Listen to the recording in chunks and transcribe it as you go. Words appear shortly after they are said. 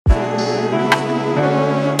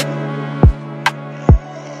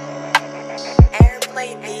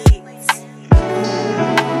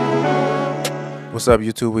What's up,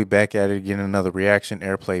 YouTube? We back at it again. Another reaction.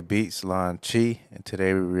 Airplay Beats, Lon Chi, and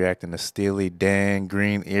today we're reacting to Steely Dan,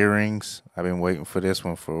 Green Earrings. I've been waiting for this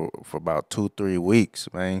one for about 2-3 weeks,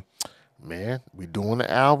 man. Man, we doing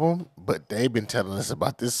the album, but they've been telling us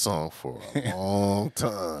about this song for a long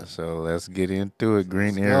time. So let's get into it.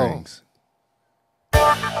 Green Earrings.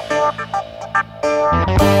 That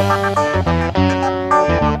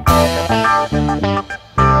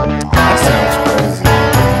sounds crazy.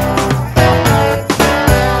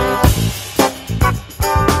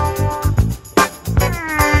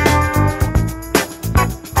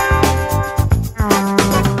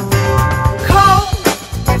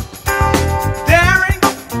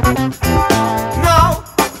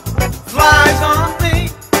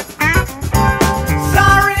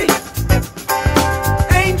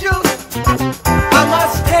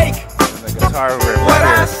 What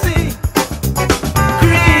I see,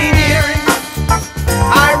 green earrings,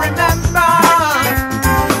 I remember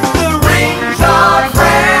the rings of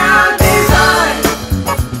rare design.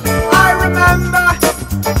 I remember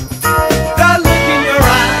the look in your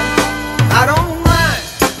eyes. I don't mind.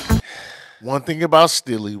 One thing about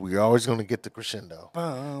Steely, we're always going to get the crescendo.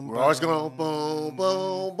 We're always going to boom,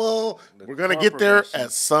 boom, boom. We're going to get there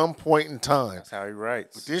at some point in time. That's how he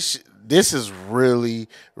writes. This is really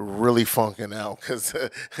funking out because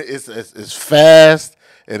it's fast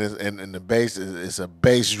and the bass is a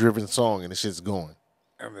bass driven song and the shit's going.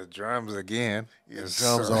 And the drums again. Yeah, the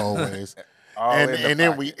drums always.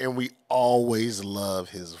 and we always love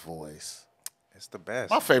his voice. It's the best.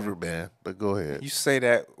 My favorite band, but go ahead. You say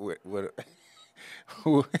that with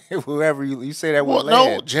whoever you say that with. Well,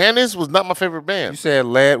 Lad. no, Janice was not my favorite band. You said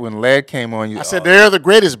Lad when Lad came on. I said they're the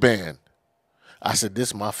greatest band. I said this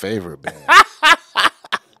is my favorite band.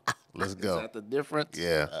 Let's go. Is that the difference?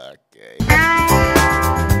 Yeah. Okay.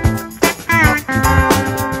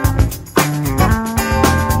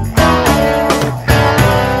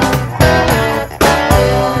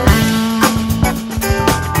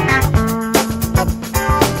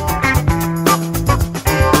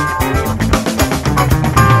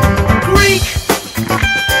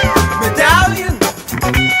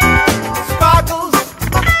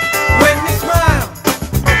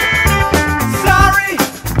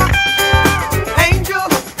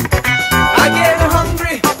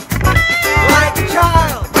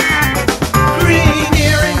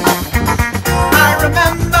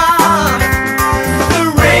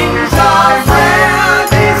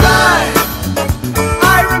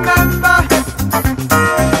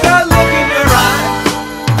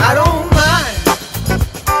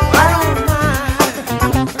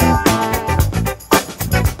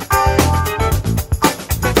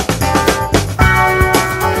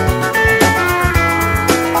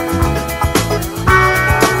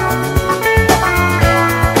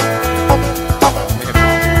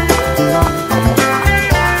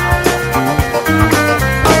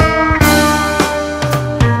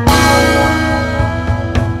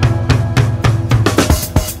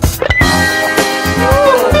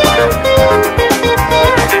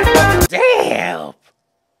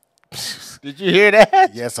 Did you hear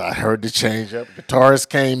that? Yes, I heard the change up. Guitarist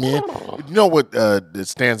came in. You know what that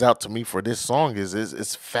stands out to me for this song is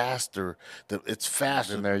it's faster. It's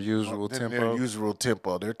faster than their usual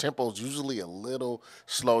tempo. Their tempo's usually a little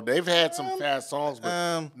slow. They've had some fast songs,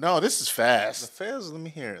 but no, this is fast. The Fez, let me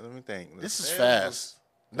hear it. Let me think. This is fast.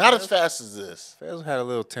 Not as fast as this. Fez had a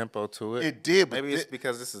little tempo to it. It did, but maybe it's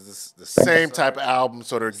because this is the same type of album,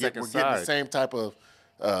 so we're getting side. the same type of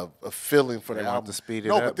a feeling for the album to speed it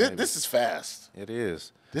no, up. But this is fast. It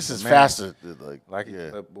is. This is faster.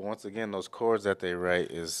 But once again, those chords that they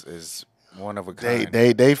write is one of a kind.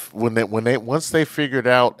 Once they figured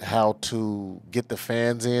out how to get the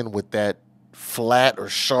fans in with that flat or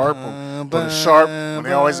sharp or the sharp when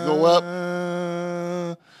they always go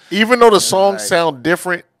up. Even though the songs sound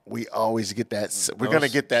different, we always get that. We're gonna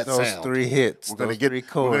get that those sound. Three hits. We're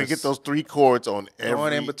gonna get those three chords on every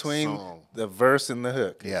going in between song. The verse and the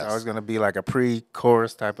hook. Yes. It's always gonna be like a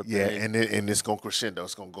pre-chorus type of thing. Yeah, and it's gonna crescendo.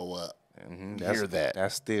 It's gonna go up. Hear that?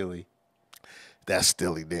 That's Steely. That's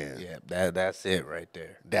Steely Dan. Yeah, that's it right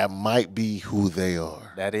there. That might be who they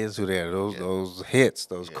are. That is who they are. Those hits,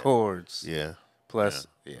 those chords. Yeah. Plus,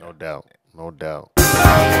 no doubt. No doubt.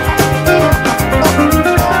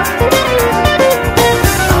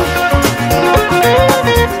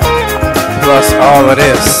 Plus all of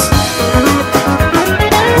this.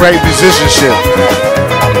 Great musicianship.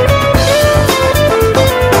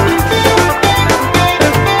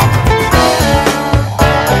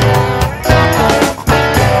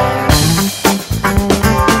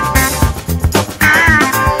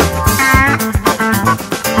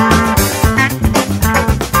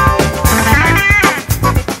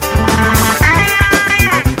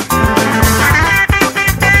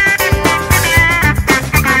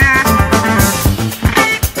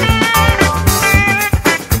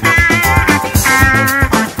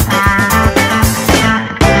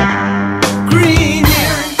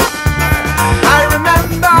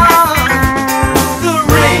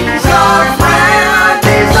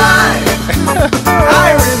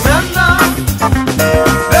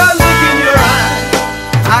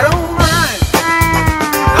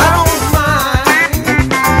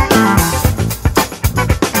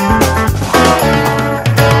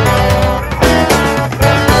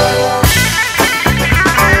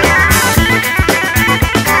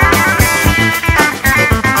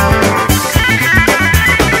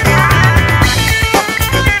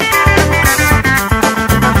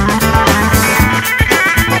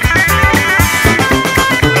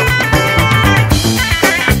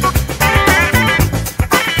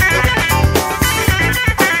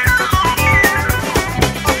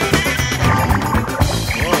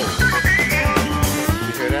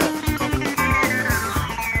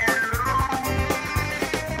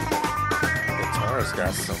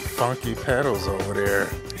 funky pedals over there.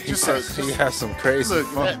 He has some crazy Look,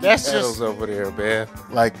 funky that's pedals just- over there, man.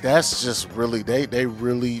 Like that's just really they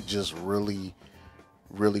really just really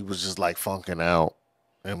was just like funking out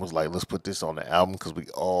and was like, let's put this on the album because we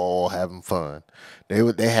all having fun. They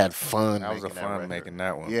had fun. That was a making fun record. making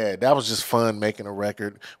that one. Yeah, that was just fun making a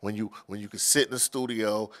record when you could sit in the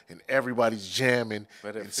studio and everybody's jamming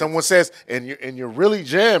But if and someone says and you're really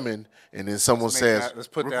jamming and then someone make says that- let's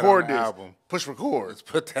put that on record the this, album. push record. Let's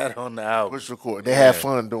put that on the album. Push record. They had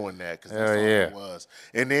fun doing that because that's Hell all yeah. it was.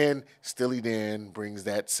 And then Steely Dan brings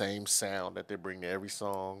that same sound that they bring to every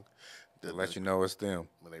song. Let you know it's them.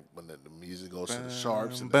 When the music goes to the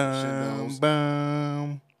sharps and the Bum, crescendos,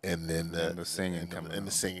 bum. and then the singing comes and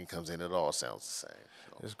the on. singing comes in. It all sounds the same.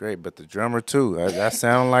 So, It's great, but the drummer too. That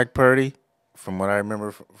sound like Purdy. From what I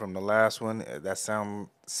remember from the last one, that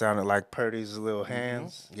sounded like Purdy's little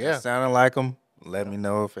hands. Yeah. It sounded like him. Let me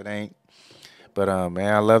know if it ain't. But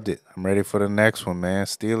man, I loved it. I'm ready for the next one, man.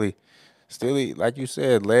 Steely, like you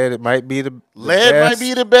said, Lead. It might be the Lead best, might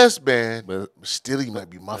be the best band, but but Steely might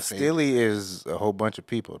be my favorite. Steely is a whole bunch of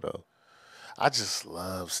people though. I just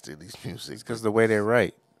love Steely's music Because the way they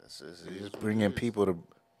write, It's just bring in people to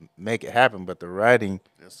make it happen. But the writing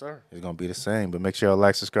yes, sir. is gonna be the same. But make sure y'all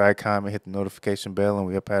like, subscribe, comment, hit the notification bell, and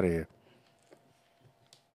we up out of here.